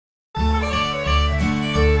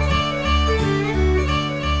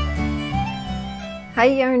Hi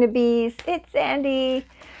Yarnabees, it's Sandy.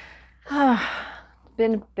 It's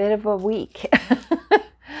been a bit of a week.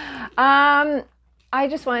 I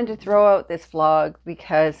just wanted to throw out this vlog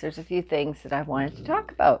because there's a few things that I wanted to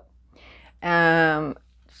talk about.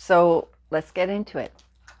 So let's get into it.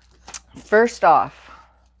 First off,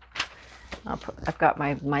 I've got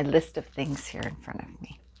my list of things here in front of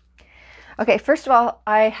me. Okay, first of all,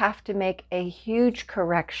 I have to make a huge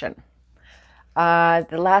correction.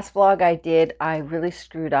 The last vlog I did, I really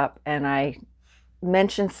screwed up and I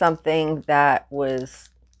mentioned something that was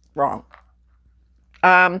wrong.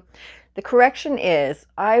 The correction is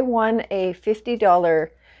I won a $50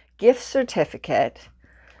 gift certificate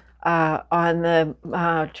on the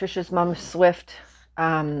Trisha's Mom Swift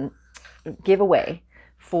giveaway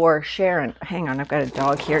for Sharon. Hang on, I've got a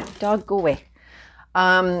dog here. Dog, go away.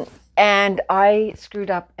 And I screwed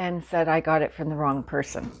up and said I got it from the wrong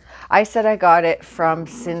person. I said I got it from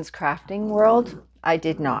Sin's Crafting World. I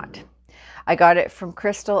did not. I got it from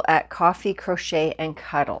Crystal at Coffee, Crochet, and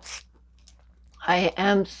Cuddles. I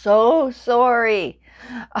am so sorry.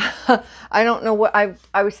 I don't know what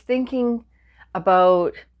I was thinking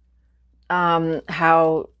about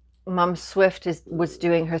how Mom Swift was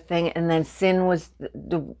doing her thing, and then Sin was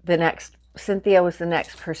the next, Cynthia was the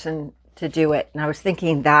next person to do it, and I was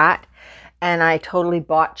thinking that, and I totally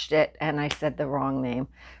botched it and I said the wrong name.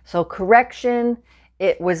 So correction,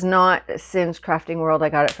 it was not Sin's Crafting World. I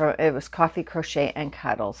got it from, it was Coffee, Crochet, and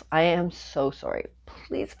Cuddles. I am so sorry.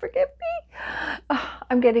 Please forgive me.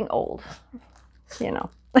 I'm getting old, you know.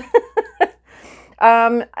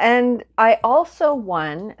 And I also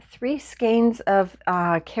won 3 skeins of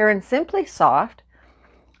Karen Simply Soft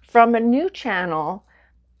from a new channel.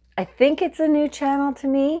 I think it's a new channel to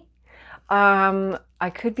me. I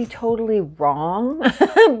could be totally wrong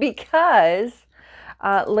because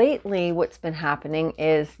lately what's been happening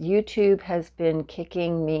is YouTube has been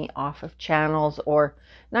kicking me off of channels, or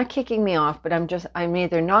not kicking me off, but I'm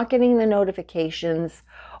either not getting the notifications,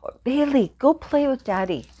 or Bailey, go play with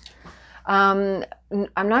Daddy. I'm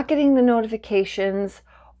not getting the notifications,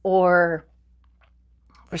 or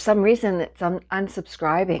for some reason it's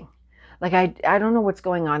unsubscribing. Like, I don't know what's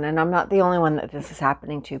going on, and I'm not the only one that this is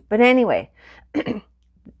happening to. But anyway,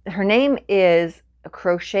 her name is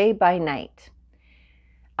Crochet by Night.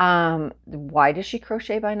 Why does she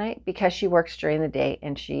crochet by night? Because she works during the day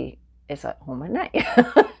and she is at home at night.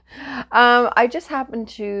 I just happened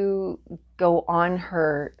to go on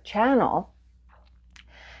her channel,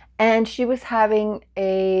 and she was having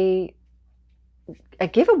a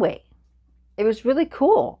giveaway. It was really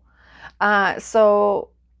cool. So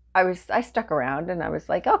I stuck around and I was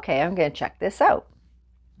like, okay, I'm going to check this out.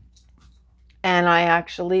 And I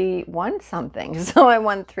actually won something. So I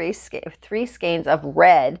won 3 skeins of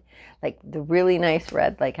red, like the really nice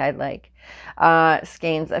red, like I like,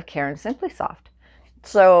 skeins of Karen Simply Soft.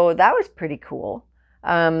 So that was pretty cool.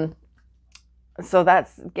 So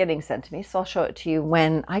that's getting sent to me. So I'll show it to you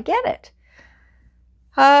when I get it.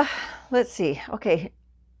 Let's see. Okay.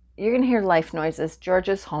 You're going to hear life noises. George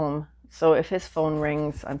is home. So if his phone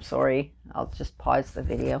rings, I'm sorry. I'll just pause the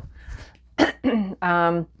video.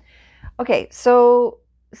 Okay, so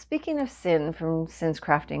speaking of Sin from Sin's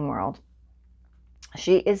Crafting World,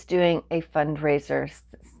 she is doing a fundraiser.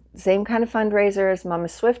 Same kind of fundraiser as Mama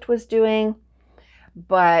Swift was doing,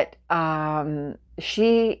 but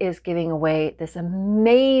she is giving away this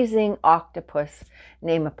amazing octopus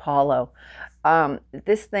named Apollo.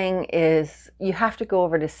 This thing is, you have to go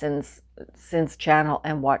over to Sin's channel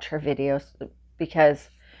and watch her videos, because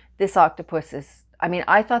this octopus is, I mean,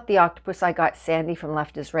 I thought the octopus I got, Sandy from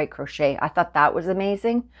Left is Right Crochet, I thought that was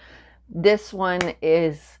amazing. This one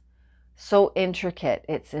is so intricate,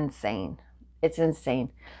 it's insane. It's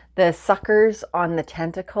insane. The suckers on the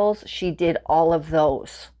tentacles, she did all of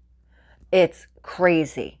those. It's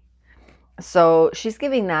crazy. So she's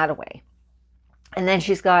giving that away. And then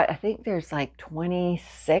she's got, I think there's like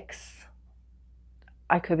 26,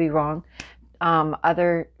 I could be wrong,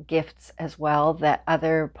 other gifts as well that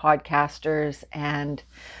other podcasters and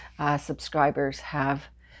subscribers have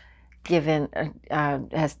given,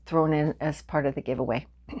 has thrown in as part of the giveaway.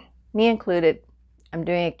 Me included. I'm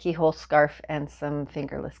doing a keyhole scarf and some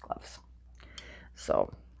fingerless gloves.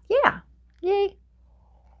 So yeah, yay.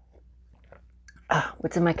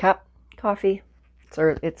 What's in my cup? Coffee.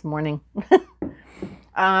 It's morning.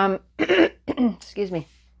 Excuse me.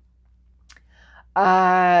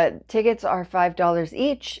 Tickets are $5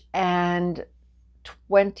 each and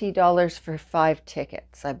 $20 for 5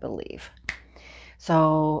 tickets, I believe.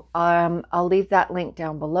 So I'll leave that link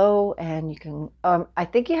down below, and you can, I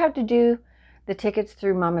think you have to do the tickets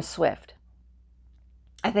through Mama Swift.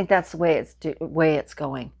 I think that's the way it's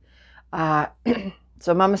going.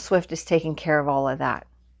 So Mama Swift is taking care of all of that.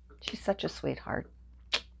 She's such a sweetheart.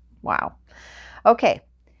 Wow. Okay.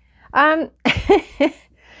 Oh,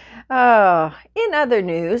 in other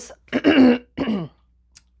news,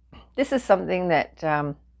 this is something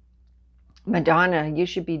that Madonna, you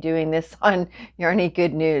should be doing this on Yarny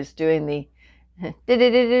Good News, doing the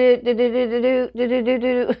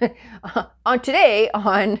on today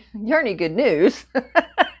on Yarny Good News.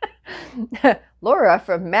 Laura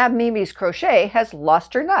from Mad Mimi's Crochet has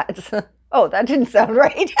lost her nuts. Oh, that didn't sound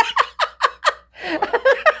right.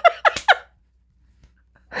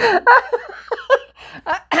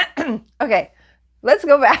 Okay, let's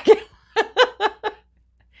go back.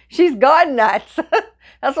 She's gone nuts.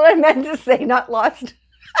 That's what I meant to say, not lost.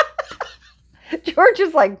 George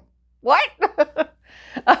is like, what?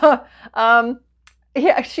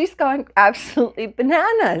 Yeah, she's gone absolutely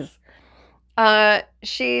bananas.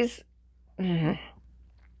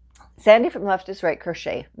 Sandy from Left is Right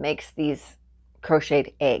Crochet makes these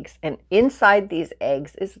crocheted eggs, and inside these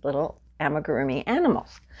eggs is little amigurumi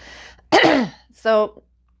animals. So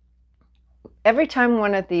every time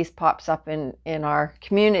one of these pops up in our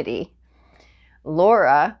community,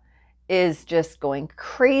 Laura is just going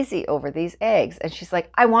crazy over these eggs, and she's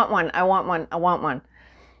like, I want one, I want one, I want one.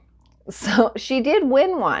 So she did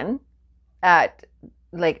win one at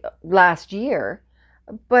like last year,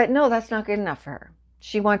 but no, that's not good enough for her.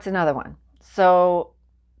 She wants another one. So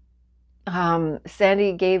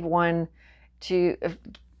Sandy gave one to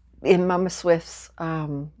in Mama Swift's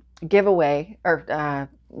giveaway, or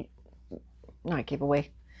not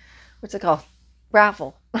giveaway, what's it called?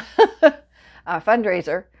 Raffle,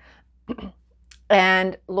 fundraiser.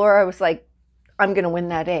 And Laura was like, I'm going to win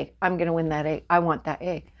that egg. I'm going to win that egg. I want that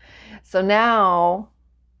egg. So now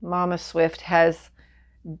Mama Swift has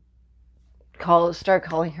started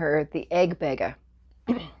calling her the egg beggar.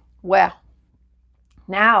 Well,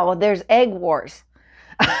 now there's egg wars.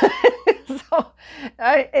 So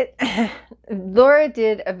Laura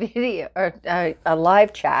did a video, or a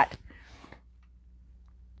live chat.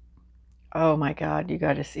 Oh my God, you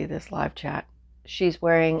got to see this live chat. She's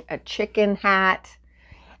wearing a chicken hat,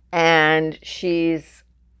 and she's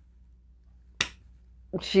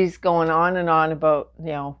going on and on about, you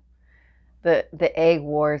know, the egg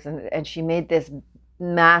wars, and she made this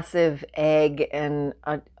massive egg, and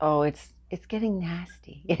oh, it's getting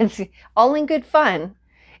nasty. It's all in good fun.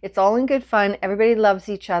 It's all in good fun. Everybody loves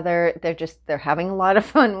each other. They're having a lot of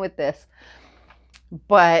fun with this.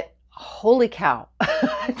 But holy cow.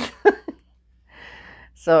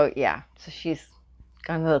 So yeah, so she's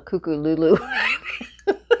gone a little cuckoo Lulu.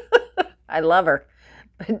 I love her,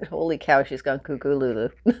 but holy cow, she's gone cuckoo Lulu.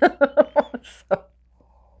 So,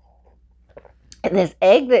 and this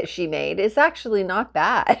egg that she made is actually not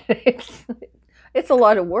bad. It's a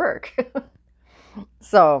lot of work.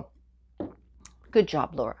 So good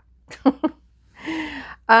job, Laura.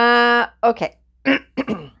 Okay.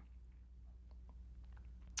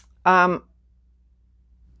 I'm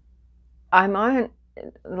on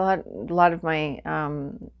a lot of my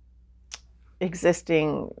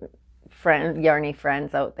existing yarny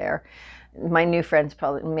friends out there. My new friends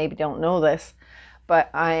probably maybe don't know this, but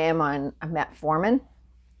I am on a metformin.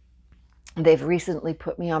 They've recently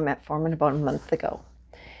put me on metformin about a month ago,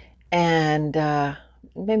 and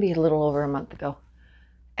maybe a little over a month ago.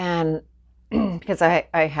 And because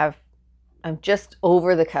I'm just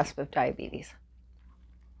over the cusp of diabetes,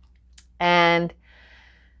 and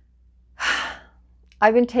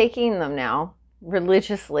I've been taking them now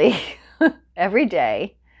religiously every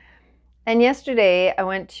day. And yesterday I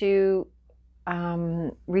went to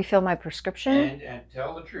refill my prescription. And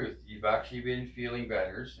tell the truth, you've actually been feeling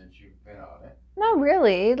better since you've been on it. Not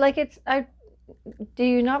really. Like do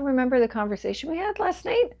you not remember the conversation we had last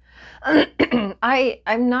night?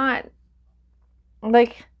 I'm not,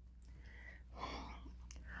 like,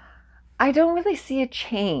 I don't really see a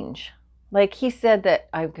change. Like, he said that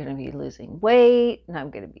I'm going to be losing weight and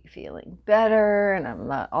I'm going to be feeling better and I'm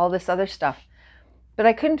not, all this other stuff. But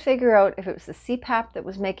I couldn't figure out if it was the CPAP that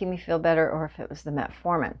was making me feel better or if it was the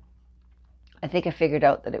metformin. I think I figured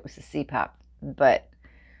out that it was the CPAP, but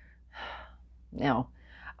no.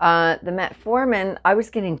 The metformin, I was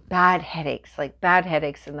getting bad headaches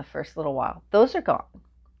in the first little while. Those are gone.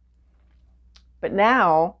 But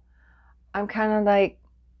now I'm kind of like,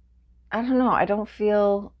 I don't know, I don't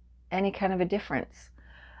feel any kind of a difference.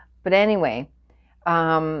 But anyway,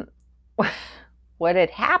 what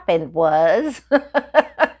had happened was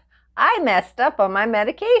I messed up on my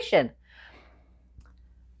medication.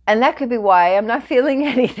 And that could be why I'm not feeling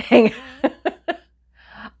anything.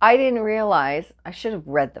 I didn't realize, I should have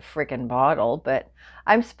read the freaking bottle, but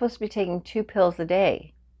I'm supposed to be taking 2 pills a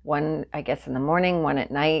day. One, I guess, in the morning, one at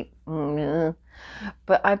night.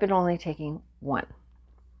 But I've been only taking 1.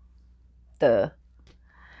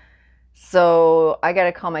 So I got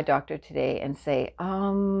to call my doctor today and say,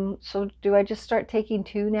 so do I just start taking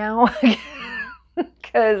 2 now?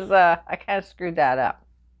 Because I kind of screwed that up.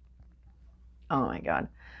 Oh my God.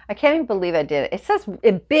 I can't even believe I did it. It says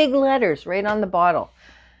in big letters right on the bottle.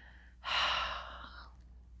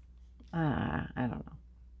 I don't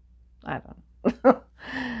know.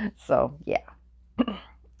 So yeah.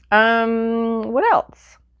 What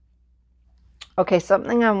else? Okay,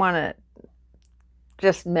 something I want to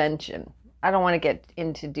just mention. I don't want to get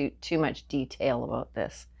into too much detail about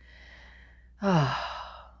this.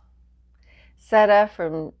 Seta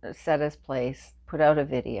from Seta's Place put out a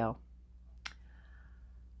video.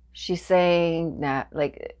 She's saying that,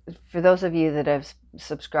 like, for those of you that have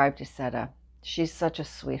subscribed to Seta, she's such a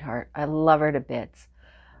sweetheart. I love her to bits.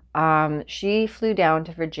 She flew down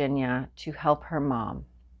to Virginia to help her mom.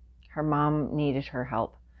 Her mom needed her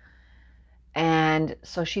help. And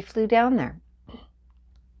so she flew down there.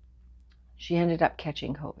 She ended up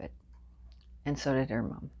catching COVID. And so did her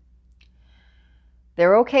mom.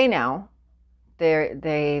 They're okay now. They're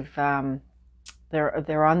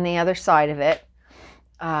on the other side of it.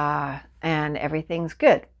 And everything's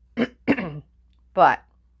good. But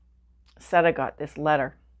Seta got this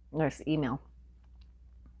letter, this email,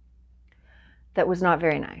 that was not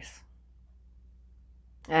very nice.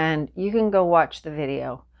 And you can go watch the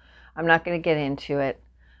video. I'm not going to get into it,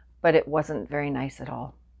 but it wasn't very nice at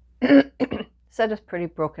all. Seta's pretty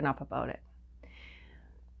broken up about it.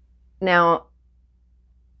 Now,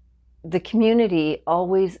 the community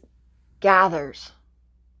always gathers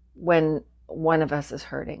when one of us is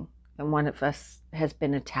hurting and one of us has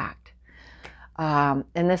been attacked. And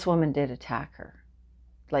this woman did attack her.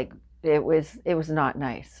 Like, it was not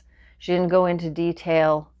nice. She didn't go into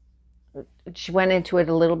detail. She went into it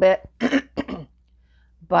a little bit,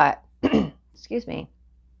 but excuse me,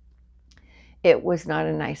 it was not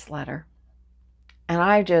a nice letter. And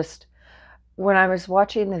when I was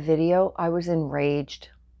watching the video, I was enraged.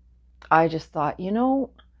 I just thought, you know,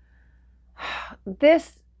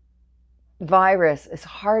 this virus is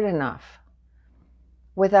hard enough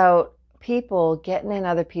without people getting in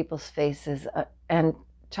other people's faces and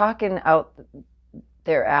talking out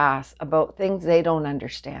their ass about things they don't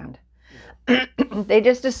understand. They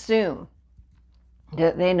just assume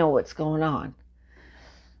that they know what's going on.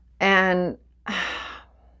 And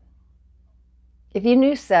if you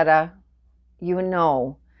knew Seta, you would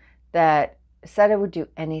know that Seta would do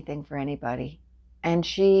anything for anybody. And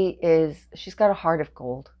she's got a heart of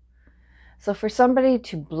gold. So for somebody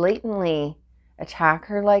to blatantly attack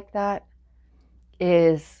her like that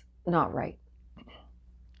is not right.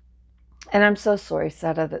 And I'm so sorry,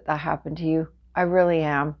 Seta, that happened to you. I really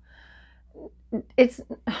am.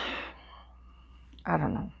 I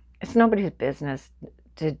don't know. It's nobody's business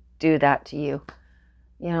to do that to you.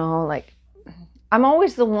 You know, like, I'm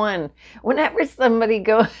always the one, whenever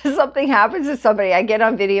something happens to somebody, I get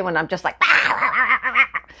on video and I'm just like,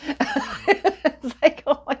 it's like,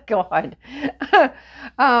 oh my God.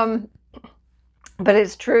 But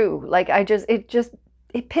it's true. Like,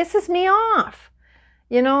 it pisses me off.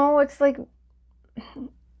 You know, it's like,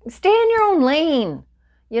 stay in your own lane.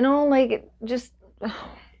 You know, like,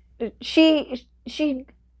 she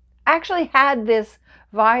actually had this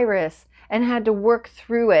virus and had to work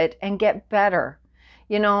through it and get better,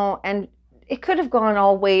 you know, and it could have gone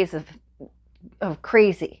all ways of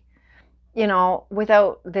crazy, you know,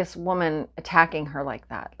 without this woman attacking her like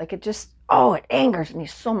that. Like, it angers me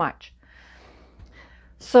so much.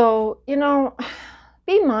 So, you know,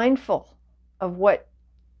 be mindful of what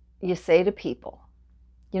you say to people,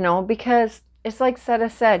 you know, because it's like Seta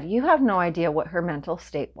said, you have no idea what her mental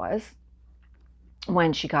state was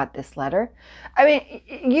when she got this letter. I mean,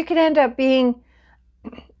 you could end up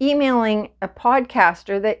emailing a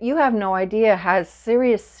podcaster that you have no idea has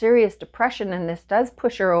serious depression, and this does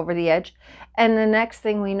push her over the edge. And the next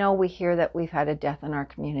thing we know, we hear that we've had a death in our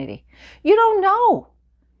community. You don't know,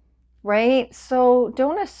 right? So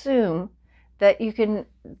don't assume that you can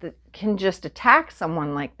just attack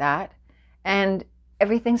someone like that and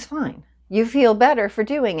everything's fine. You feel better for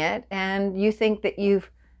doing it, and you think that you've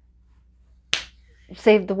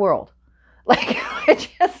saved the world. Like,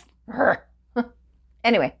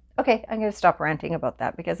 anyway, okay, I'm going to stop ranting about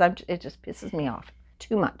that because it just pisses me off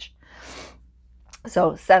too much.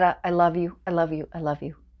 So, Seta, I love you. I love you. I love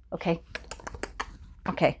you. Okay?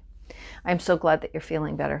 Okay. I'm so glad that you're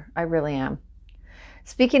feeling better. I really am.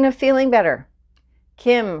 Speaking of feeling better,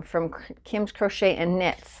 Kim from Kim's Crochet and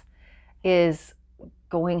Knits is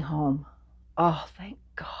going home. Oh, thank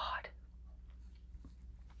God.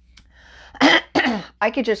 I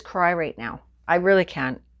could just cry right now. I really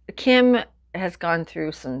can. Kim has gone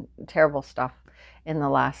through some terrible stuff in the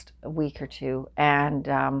last week or two,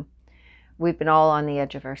 and we've been all on the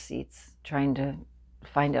edge of our seats trying to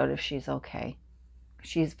find out if she's okay.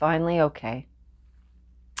 She's finally okay.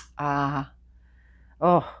 Oh,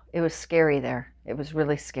 it was scary there. It was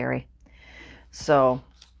really scary. So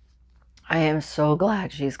I am so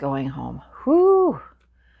glad she's going home. Whoo!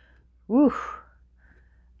 Woo!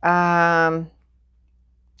 I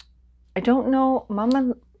don't know,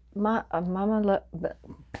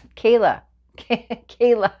 Kayla.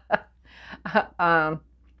 Kayla.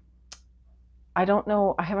 I don't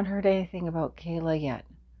know. I haven't heard anything about Kayla yet.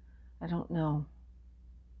 I don't know.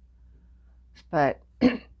 But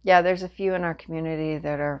yeah, there's a few in our community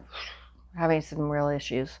that are having some real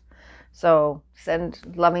issues. So send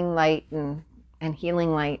loving light and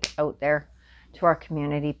healing light out there to our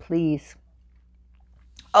community, please.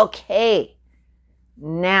 Okay,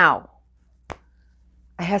 now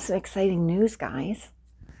I have some exciting news, guys.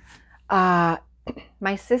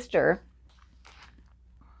 My sister,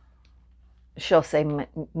 she'll say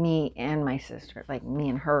me and my sister, like me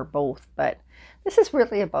and her both, but this is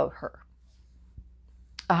really about her.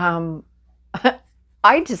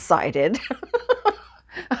 I decided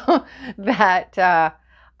that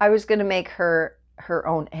I was going to make her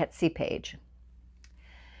own Etsy page.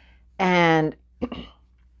 And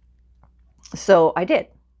so I did.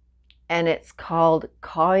 And it's called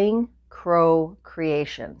Cawing Crow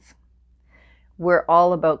Creations. We're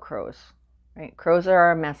all about crows, right? Crows are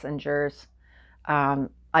our messengers.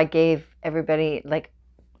 I gave everybody, like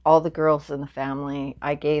all the girls in the family,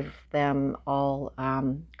 I gave them all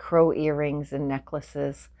crow earrings and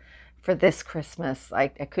necklaces for this Christmas. I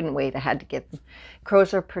couldn't wait. I had to get them.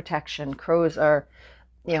 Crows are protection. Crows are,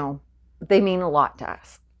 you know, they mean a lot to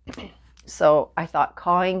us. So I thought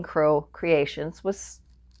Cawing Crow Creations was,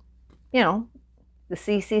 you know, the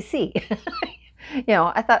CCC. You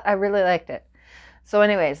know, I thought I really liked it. So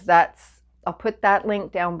anyways, I'll put that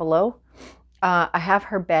link down below. I have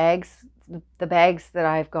her bags, the bags that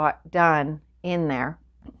I've got done in there.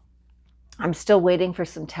 I'm still waiting for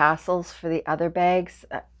some tassels for the other bags.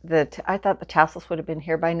 I thought the tassels would have been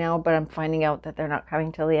here by now, but I'm finding out that they're not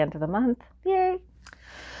coming till the end of the month. Yay!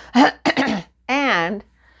 And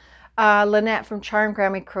Lynette from Charm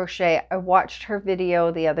Grammy Crochet, I watched her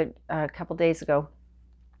video the other couple days ago,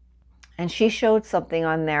 and she showed something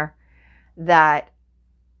on there that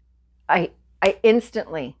I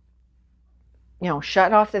instantly, you know,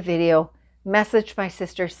 shut off the video, messaged my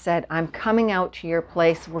sister, said, I'm coming out to your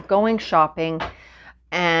place. We're going shopping,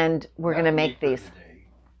 and we're going to make these.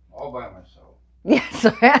 All by myself. Yeah,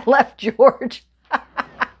 so I left George.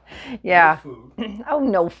 Yeah. No food. Oh,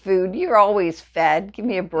 no food. You're always fed. Give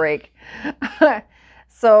me a break.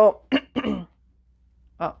 So,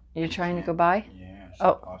 oh, you're trying to go by? Yeah, it's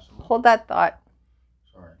possible. Hold that thought.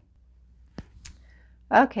 Sorry.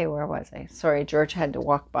 Okay, where was I? Sorry, George had to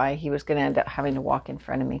walk by. He was going to end up having to walk in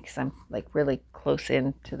front of me because I'm like really close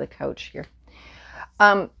in to the couch here.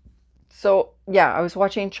 So yeah, I was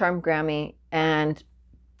watching Charm Grammy, and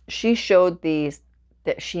she showed these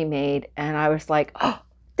that she made, and I was like, oh,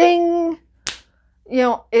 ding! You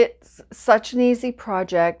know, it's such an easy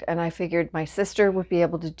project, and I figured my sister would be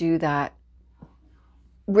able to do that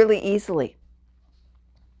really easily.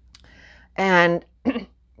 And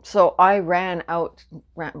so I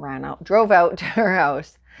drove out to her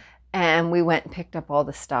house, and we went and picked up all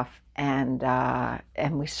the stuff, and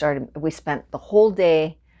we spent the whole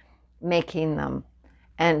day making them.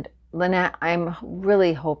 And Lynette, I'm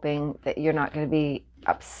really hoping that you're not going to be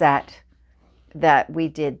upset that we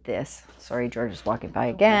did this. Sorry, George is walking by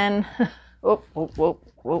again. Oh, whoa, whoa,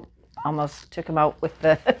 whoa. Almost took him out with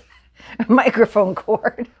the microphone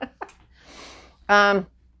cord. I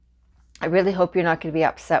really hope you're not going to be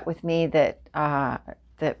upset with me that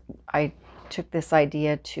that I took this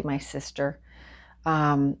idea to my sister.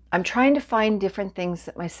 I'm trying to find different things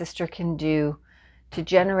that my sister can do to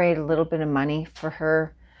generate a little bit of money for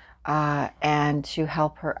her, and to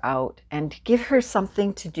help her out and to give her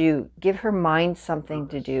something to do, give her mind something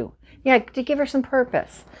to do. Yeah, to give her some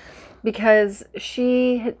purpose, because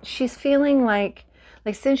she's feeling like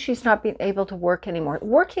since she's not being able to work anymore,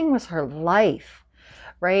 working was her life,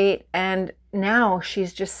 right? And now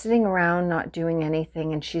she's just sitting around not doing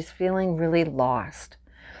anything, and she's feeling really lost.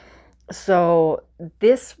 So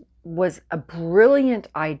this was a brilliant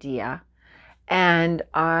idea, and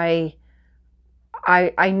I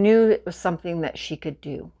knew it was something that she could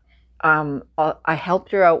do. I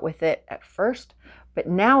helped her out with it at first, but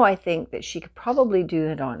now I think that she could probably do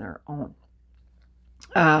it on her own.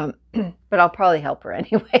 But I'll probably help her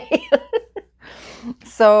anyway.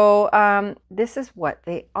 So this is what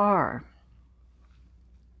they are.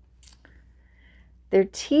 They're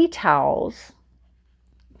tea towels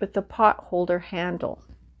with the pot holder handle.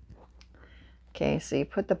 Okay, so you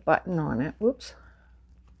put the button on it. Whoops.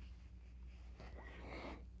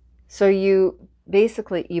 So you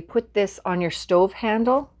basically, you put this on your stove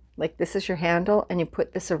handle, like this is your handle, and you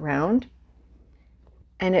put this around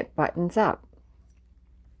and it buttons up.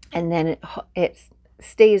 And then it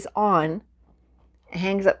stays on, it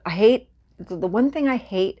hangs up. I hate, the one thing I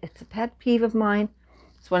hate, it's a pet peeve of mine,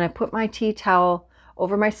 is when I put my tea towel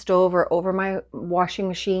over my stove or over my washing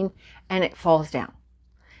machine and it falls down.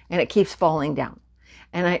 And it keeps falling down.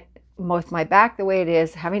 And with my back the way it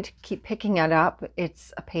is, having to keep picking it up,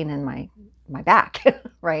 it's a pain in my back,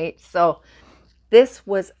 right? So this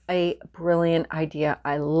was a brilliant idea.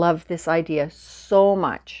 I love this idea so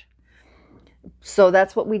much. So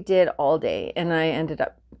that's what we did all day. And I ended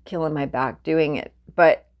up killing my back doing it.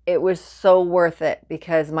 But it was so worth it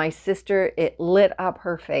because my sister, it lit up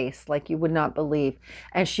her face like you would not believe.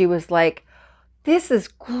 And she was like, this is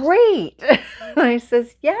great. And I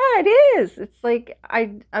says, yeah, it is. It's like,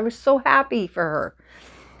 I was so happy for her.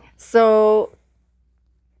 So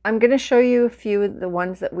I'm going to show you a few of the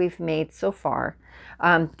ones that we've made so far.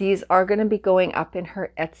 These are going to be going up in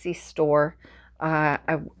her Etsy store.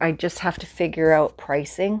 I just have to figure out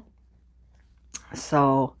pricing.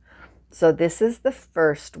 So this is the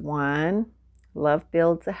first one. Love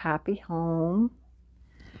builds a happy home.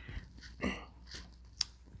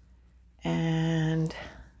 And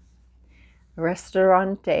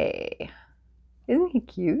Restaurante. Isn't he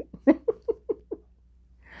cute?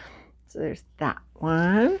 So there's that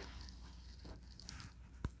one.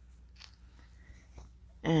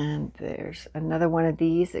 And there's another one of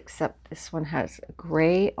these, except this one has a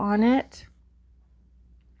gray on it.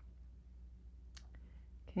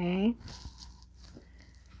 Okay.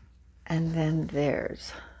 And then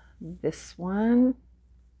there's this one.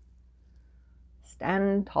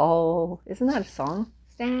 Stand tall. Isn't that a song?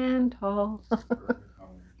 Stand tall.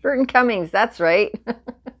 Burton Cummings, that's right.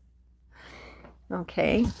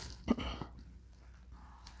 Okay.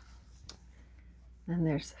 And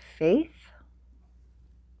there's Faith.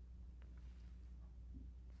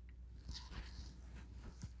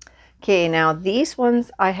 Okay, now these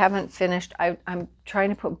ones I haven't finished. I'm trying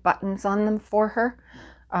to put buttons on them for her,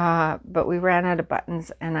 but we ran out of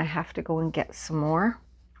buttons and I have to go and get some more.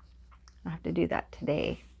 I have to do that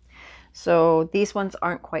today. So these ones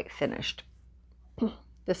aren't quite finished.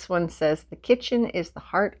 This one says, the kitchen is the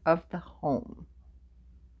heart of the home.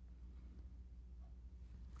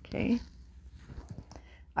 Okay.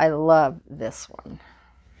 I love this one.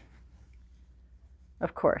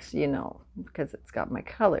 Of course, you know, because it's got my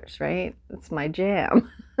colors, right? It's my jam.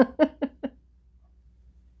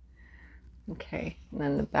 Okay, and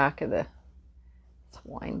then the back of the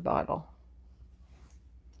wine bottle.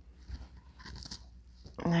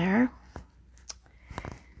 There.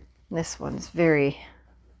 This one's very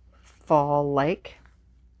fall-like.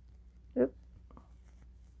 Oop.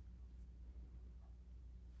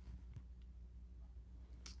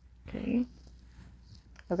 Okay.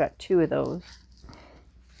 I've got two of those.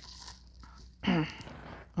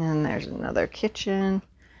 And there's another kitchen.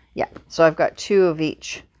 Yeah, so I've got two of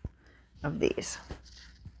each of these.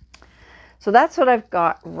 So that's what I've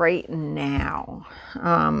got right now.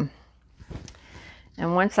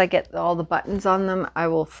 And once I get all the buttons on them, I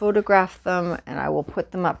will photograph them and I will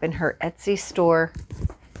put them up in her Etsy store.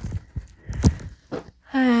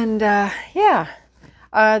 And yeah,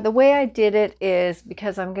 the way I did it is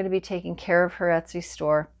because I'm going to be taking care of her Etsy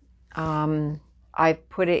store. I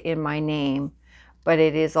put it in my name, but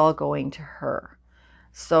it is all going to her.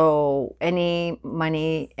 So any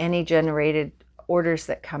money, any generated orders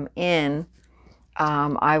that come in,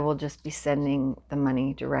 I will just be sending the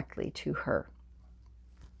money directly to her.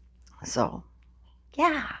 So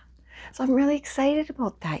yeah, so I'm really excited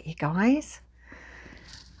about that, you guys.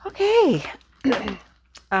 Okay.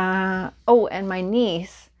 Oh, and my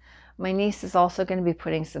niece is also going to be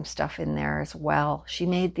putting some stuff in there as well. She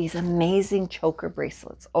made these amazing choker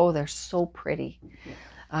bracelets. Oh, they're so pretty.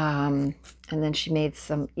 And then she made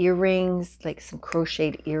some earrings, like some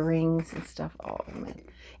crocheted earrings and stuff. Oh man,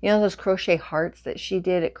 you know those crochet hearts that she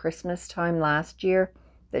did at Christmas time last year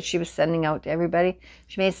that she was sending out to everybody?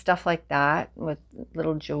 She made stuff like that with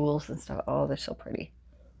little jewels and stuff. Oh, they're so pretty.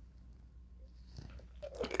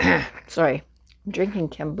 Sorry, I'm drinking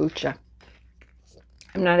kombucha.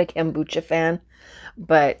 I'm not a kombucha fan,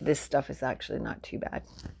 But this stuff is actually not too bad.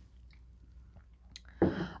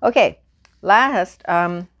 Okay, last,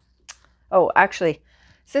 oh, actually,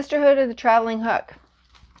 Sisterhood of the Traveling Hook.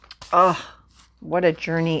 Oh, what a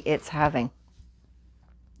journey it's having.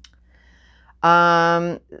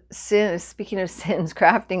 Speaking of Sin's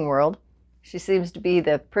crafting world, she seems to be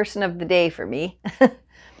the person of the day for me.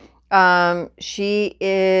 She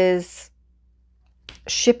is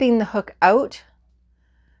shipping the hook out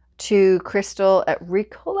to Crystal at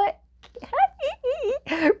Ricola's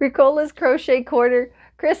Crochet Corner.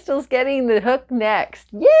 Crystal's getting the hook next.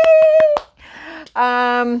 Yay!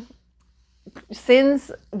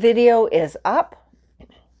 Sin's video is up.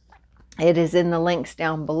 It is in the links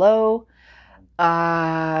down below.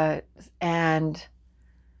 And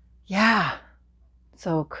yeah,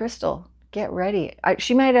 so Crystal, get ready.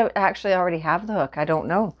 She might have actually already have the hook. I don't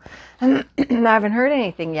know. I haven't heard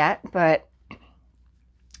anything yet, but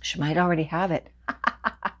she might already have it.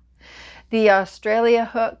 The Australia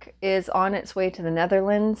hook is on its way to the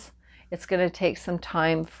Netherlands. It's going to take some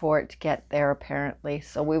time for it to get there, apparently.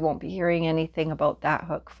 So we won't be hearing anything about that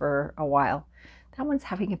hook for a while. That one's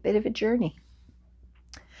having a bit of a journey.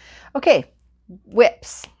 Okay,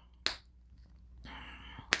 whips.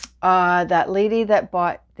 That lady that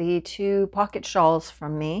bought the 2 pocket shawls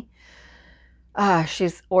from me,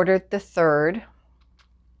 she's ordered the 3rd.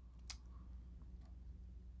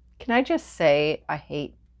 Can I just say I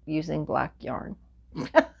hate using black yarn?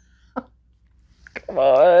 Come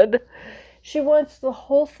on. She wants the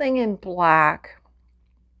whole thing in black.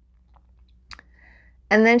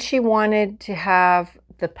 And then she wanted to have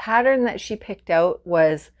the pattern that she picked out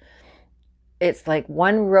was, it's like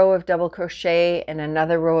 1 row of double crochet and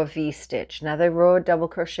another row of V-stitch, another row of double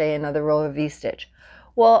crochet, another row of V-stitch.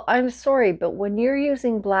 Well, I'm sorry, but when you're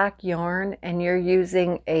using black yarn and you're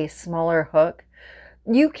using a smaller hook,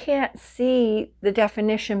 you can't see the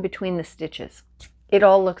definition between the stitches. It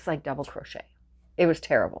all looks like double crochet. It was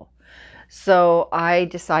terrible. So I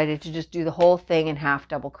decided to just do the whole thing in half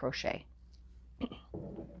double crochet.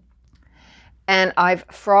 And I've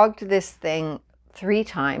frogged this thing 3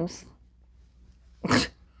 times.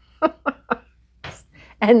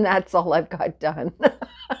 And that's all I've got done.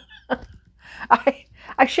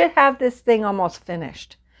 I should have this thing almost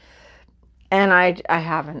finished. And I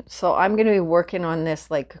haven't. So I'm going to be working on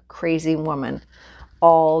this like a crazy woman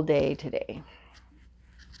all day today.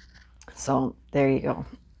 So there you go.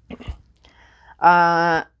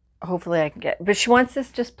 Hopefully I can get, but she wants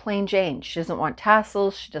this just plain Jane. She doesn't want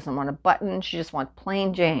tassels. She doesn't want a button. She just wants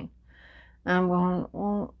plain Jane. And I'm going,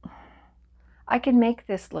 well, I can make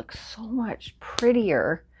this look so much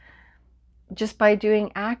prettier just by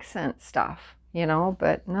doing accent stuff, you know,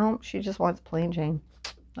 but no, she just wants plain Jane.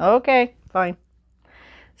 Okay, fine.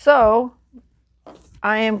 So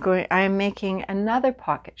I am making another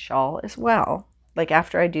pocket shawl as well. Like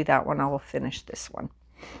after I do that one, I will finish this one.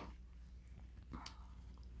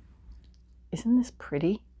 Isn't this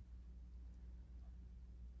pretty?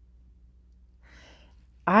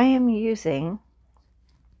 I am using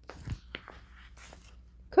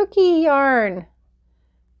cookie yarn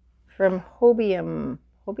from Hobium.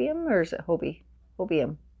 Hobium, or is it Hobie?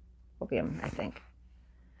 Hobium. Hobium, I think.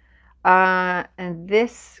 And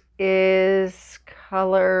this is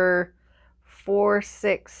color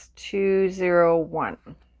 46201.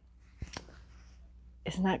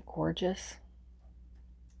 Isn't that gorgeous?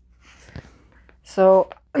 So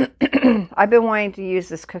I've been wanting to use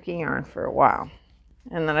this cookie yarn for a while.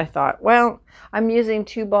 And then I thought, well, I'm using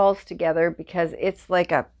 2 balls together because it's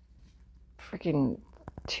like a freaking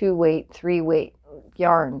 2-weight, 3-weight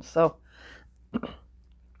yarn. So,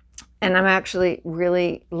 and I'm actually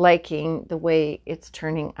really liking the way it's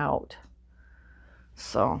turning out.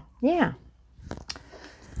 So, yeah.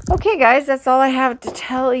 Okay, guys, that's all I have to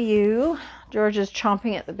tell you. George is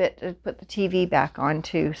chomping at the bit to put the TV back on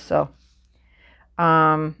too. So,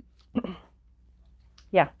 yeah,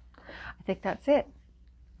 I think that's it.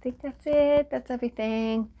 That's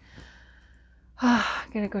everything.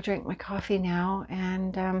 I'm gonna go drink my coffee now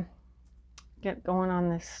and get going on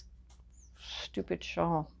this stupid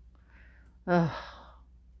shawl.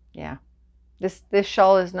 Yeah, this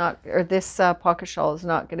shawl is not, or this pocket shawl is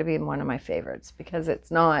not going to be one of my favorites because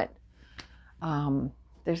it's not.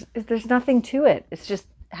 There's nothing to it. It's just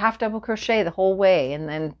half double crochet the whole way and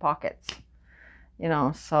then pockets. You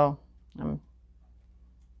know, so I'm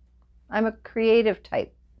a creative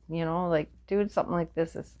type. You know, like doing something like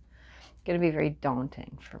this is going to be very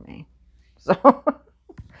daunting for me. So,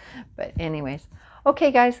 but anyways,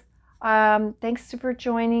 okay, guys. Thanks for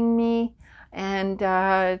joining me, and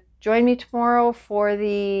join me tomorrow for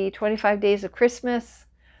the 25 days of Christmas.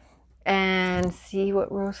 and see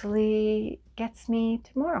what Rosalie gets me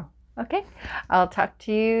tomorrow. Okay, I'll talk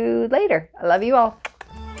to you later. I love you all.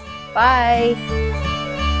 Bye.